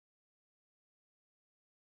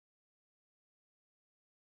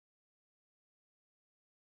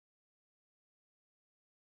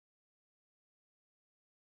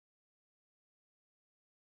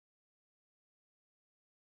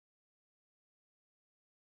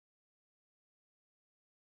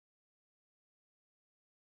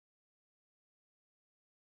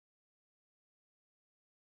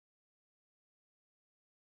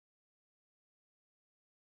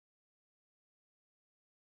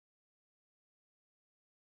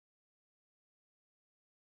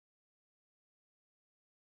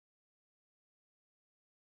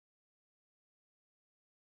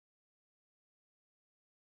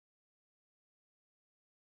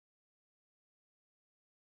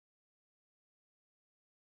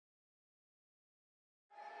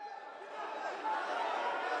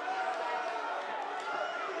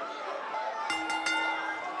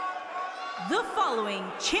The following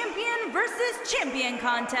champion versus champion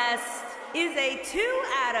contest is a 2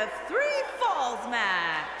 out of 3 falls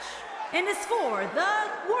match and is for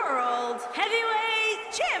the World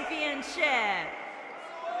Heavyweight Championship.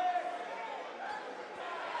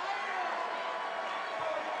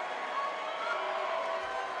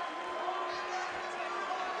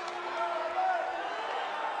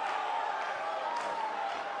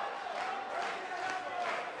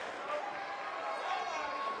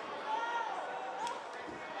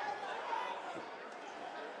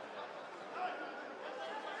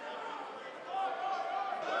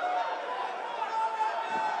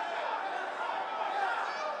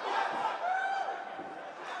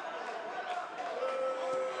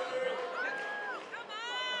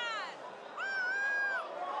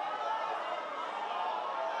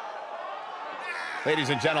 Ladies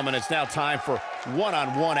and gentlemen, it's now time for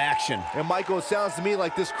one-on-one action. And Michael, it sounds to me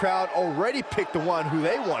like this crowd already picked the one who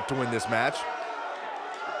they want to win this match.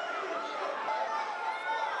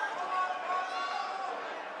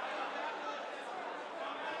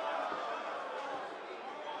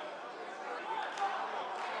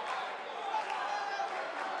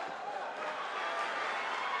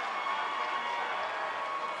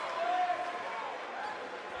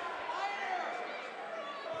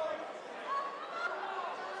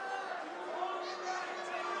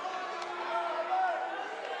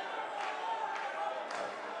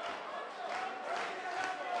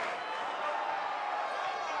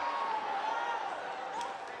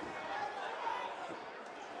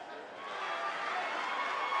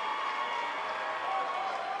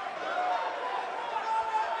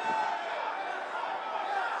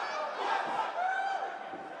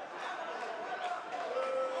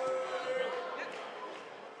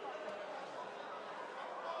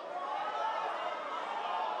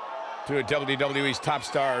 Two of WWE's top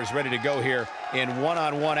stars ready to go here in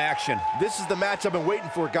one-on-one action. This is the match I've been waiting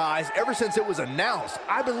for, guys. Ever since it was announced,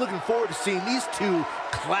 I've been looking forward to seeing these two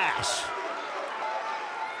clash.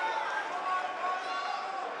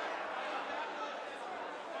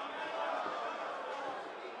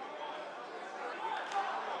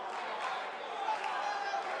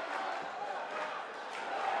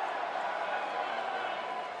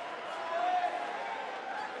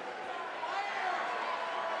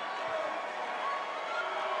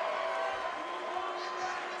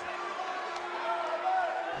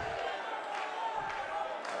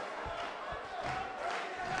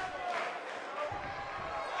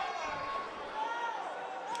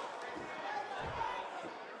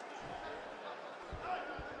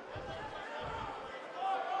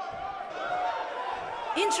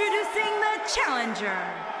 Introducing the challenger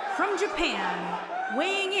from Japan,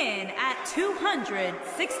 weighing in at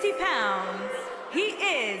 260 pounds, he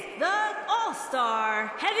is the All-Star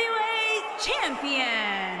Heavyweight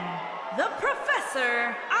Champion, the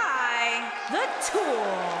Professor the Tool.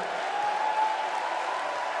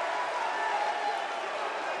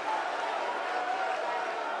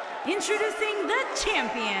 Introducing the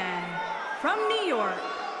champion from New York,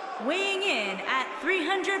 weighing in at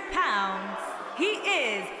 300 pounds, he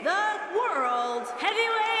is the World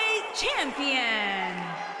Heavyweight Champion,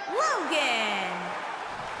 Logan.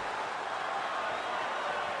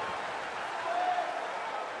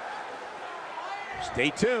 Stay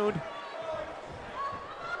tuned.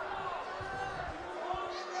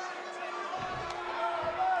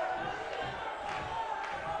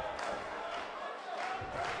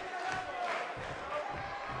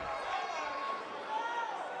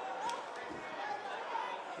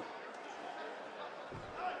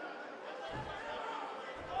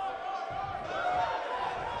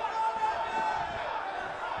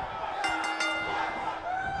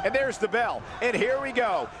 And there's the bell, and here we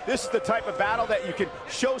go. This is the type of battle that you can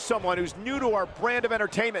show someone who's new to our brand of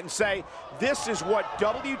entertainment and say, this is what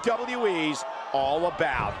WWE's all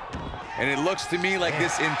about. And it looks to me like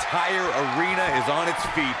this entire arena is on its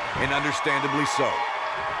feet, and understandably so.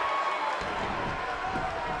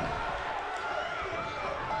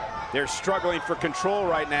 They're struggling for control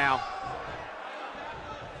right now.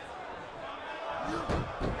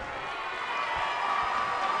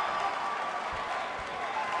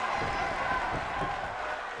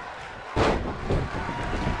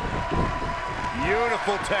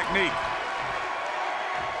 Beautiful technique.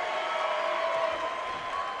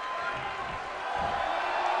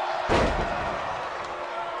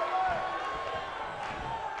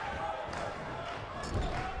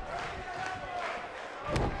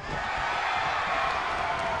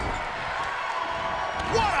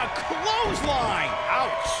 What a clothesline!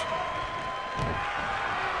 Ouch!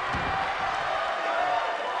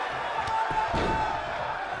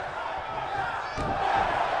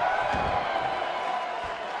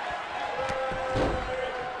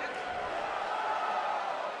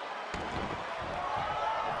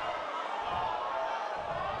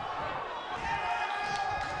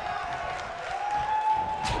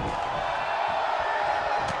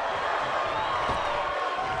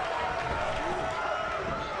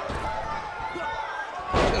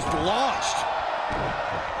 launched.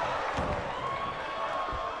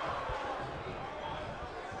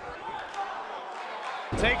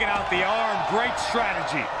 Taking out the arm, great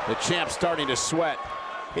strategy. The champ's starting to sweat.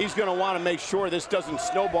 He's going to want to make sure this doesn't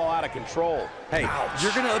snowball out of control. Hey, Ouch.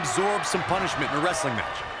 you're going to absorb some punishment in a wrestling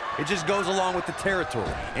match. It just goes along with the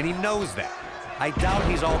territory, and he knows that. I doubt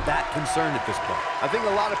he's all that concerned at this point. I think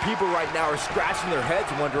a lot of people right now are scratching their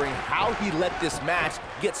heads wondering how he let this match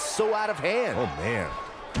get so out of hand. Oh, man.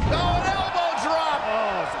 Oh, an elbow drop!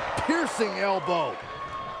 Oh, it's a piercing elbow.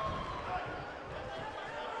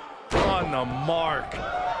 On the mark.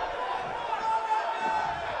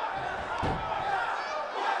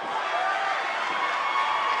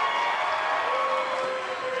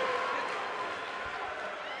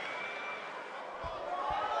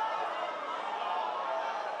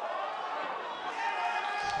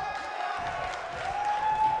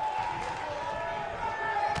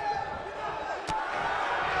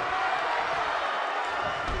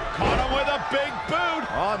 Caught him with a big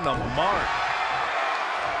boot. On the mark.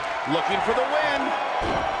 Looking for the win.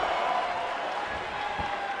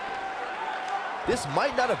 This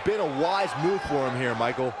might not have been a wise move for him here,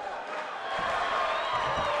 Michael.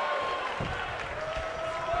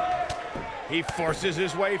 He forces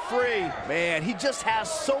his way free. Man, he just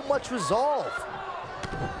has so much resolve.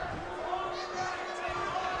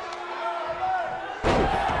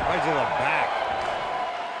 Right to the back.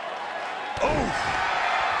 Oof.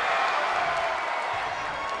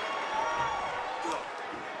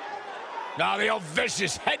 Now the old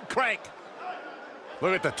vicious head crank.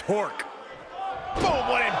 Look at the torque. Boom,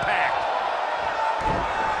 what impact.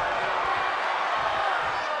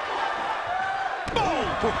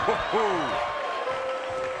 Boom.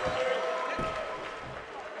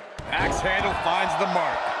 Axe handle finds the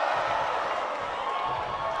mark.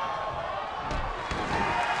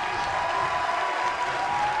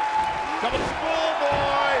 Double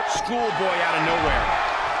schoolboy. Schoolboy out of nowhere.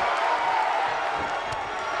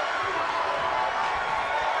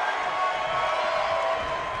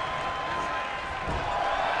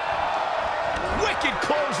 Wicked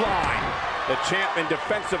clothesline. The champ in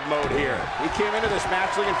defensive mode here. He came into this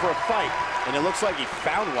match looking for a fight, and it looks like he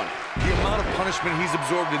found one. The amount of punishment he's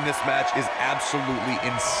absorbed in this match is absolutely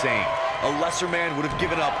insane. A lesser man would have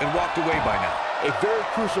given up and walked away by now. A very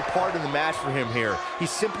crucial part in the match for him here. He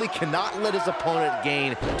simply cannot let his opponent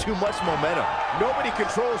gain too much momentum. Nobody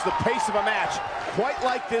controls the pace of a match quite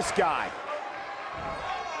like this guy.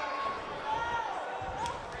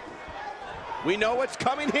 We know what's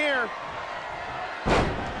coming here.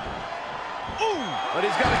 Ooh, But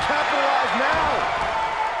he's got to capitalize now.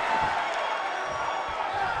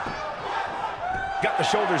 got the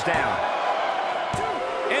shoulders down.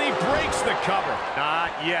 And he breaks the cover.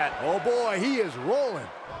 Not yet. Oh boy, he is rolling.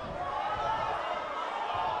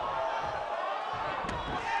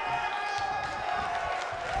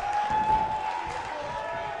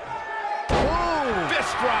 Boom!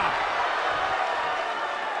 Fist drop.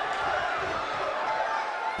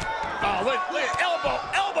 Oh, look,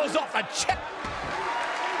 elbows off the chest.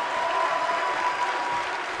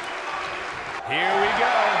 Here we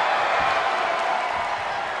go.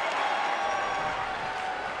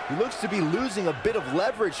 He looks to be losing a bit of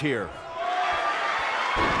leverage here.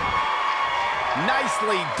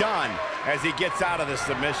 Nicely done as he gets out of the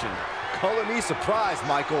submission. Color me surprised,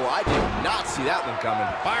 Michael. I did not see that one coming.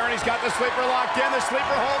 Byron, he's got the sleeper locked in. The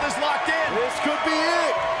sleeper hold is locked in. This could be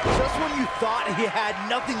it. Just when you thought he had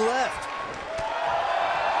nothing left.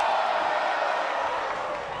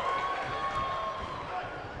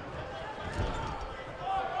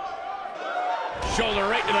 Shoulder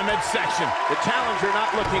right to the midsection. The challenger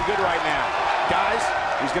not looking good right now. Guys,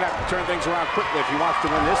 he's going to have to turn things around quickly if he wants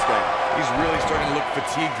to win this thing. He's really starting to look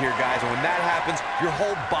fatigued here, guys, and when that happens, your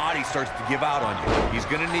whole body starts to give out on you. He's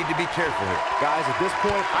going to need to be careful here. Guys, at this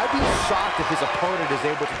point, I'd be shocked if his opponent is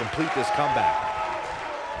able to complete this comeback.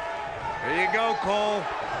 There you go, Cole.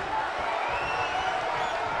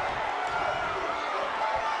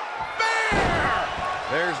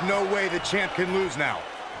 There's no way the champ can lose now.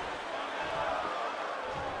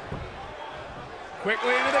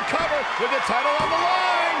 Quickly into the cover with the title on the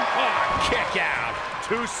line. Oh, kick out.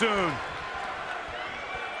 Too soon.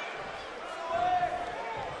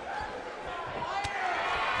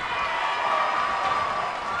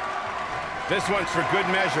 This one's for good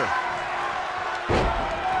measure.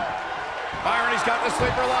 Byron, he's got the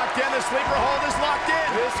sleeper locked in. The sleeper hold is locked in.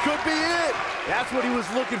 This could be it. That's what he was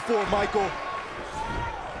looking for, Michael.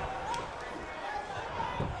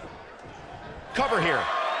 Cover here.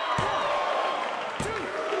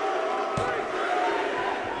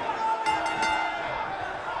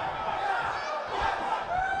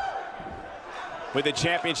 With the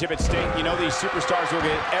championship at stake, you know these superstars will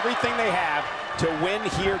get everything they have to win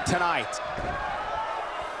here tonight.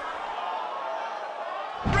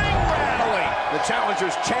 Ring rattling. The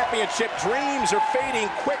challenger's championship dreams are fading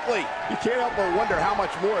quickly. You can't help but wonder how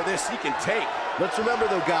much more of this he can take. Let's remember,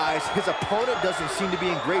 though, guys, his opponent doesn't seem to be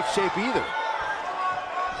in great shape either.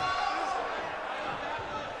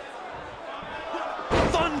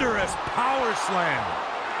 Thunderous power slam.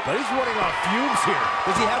 But he's running on fumes here.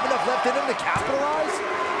 Does he have enough left in him to capitalize?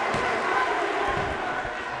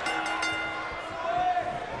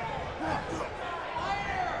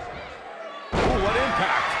 Ooh, what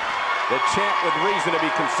impact. The champ with reason to be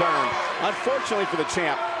concerned. Unfortunately for the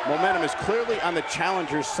champ, momentum is clearly on the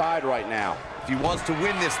challenger's side right now. If he wants to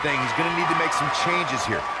win this thing, he's going to need to make some changes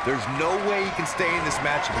here. There's no way he can stay in this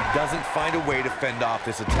match if he doesn't find a way to fend off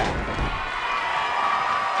this attack.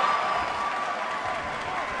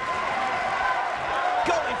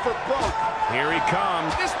 For broke. Here he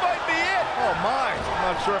comes. This might be it. Oh, my. I'm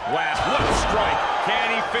not sure. Wow, what a strike.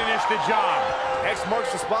 Can he finish the job? X marks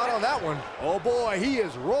the spot on that one. Oh, boy, he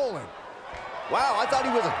is rolling. Wow, I thought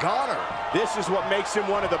he was a goner. This is what makes him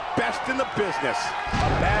one of the best in the business. A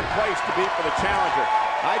bad place to be for the challenger.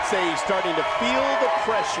 I'd say he's starting to feel the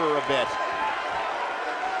pressure a bit.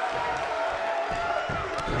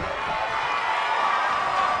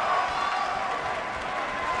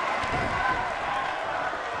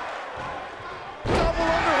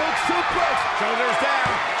 Shoulders down.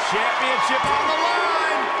 Championship on the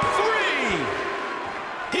line.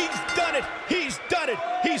 3. He's done it. He's done it.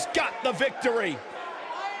 He's got the victory.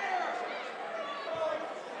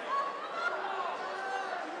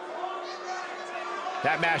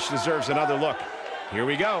 That match deserves another look. Here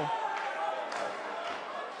we go.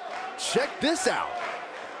 Check this out.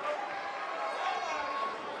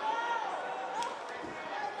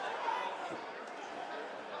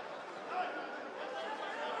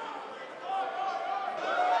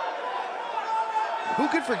 Who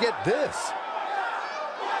could forget this?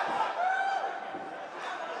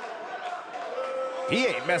 He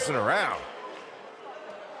ain't messing around.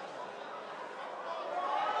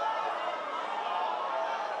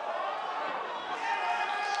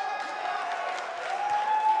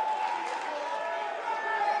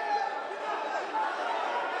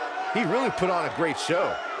 He really put on a great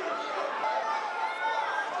show.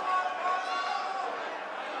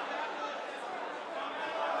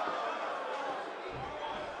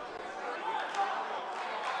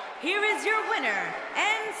 Here is your winner,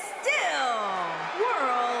 and still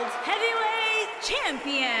World Heavyweight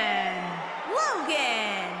Champion,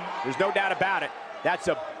 Logan. There's no doubt about it. That's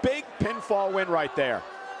a big pinfall win right there.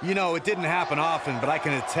 You know, it didn't happen often, but I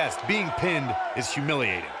can attest, being pinned is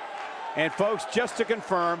humiliating. And folks, just to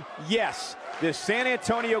confirm, yes, this San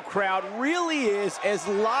Antonio crowd really is as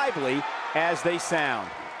lively as they sound.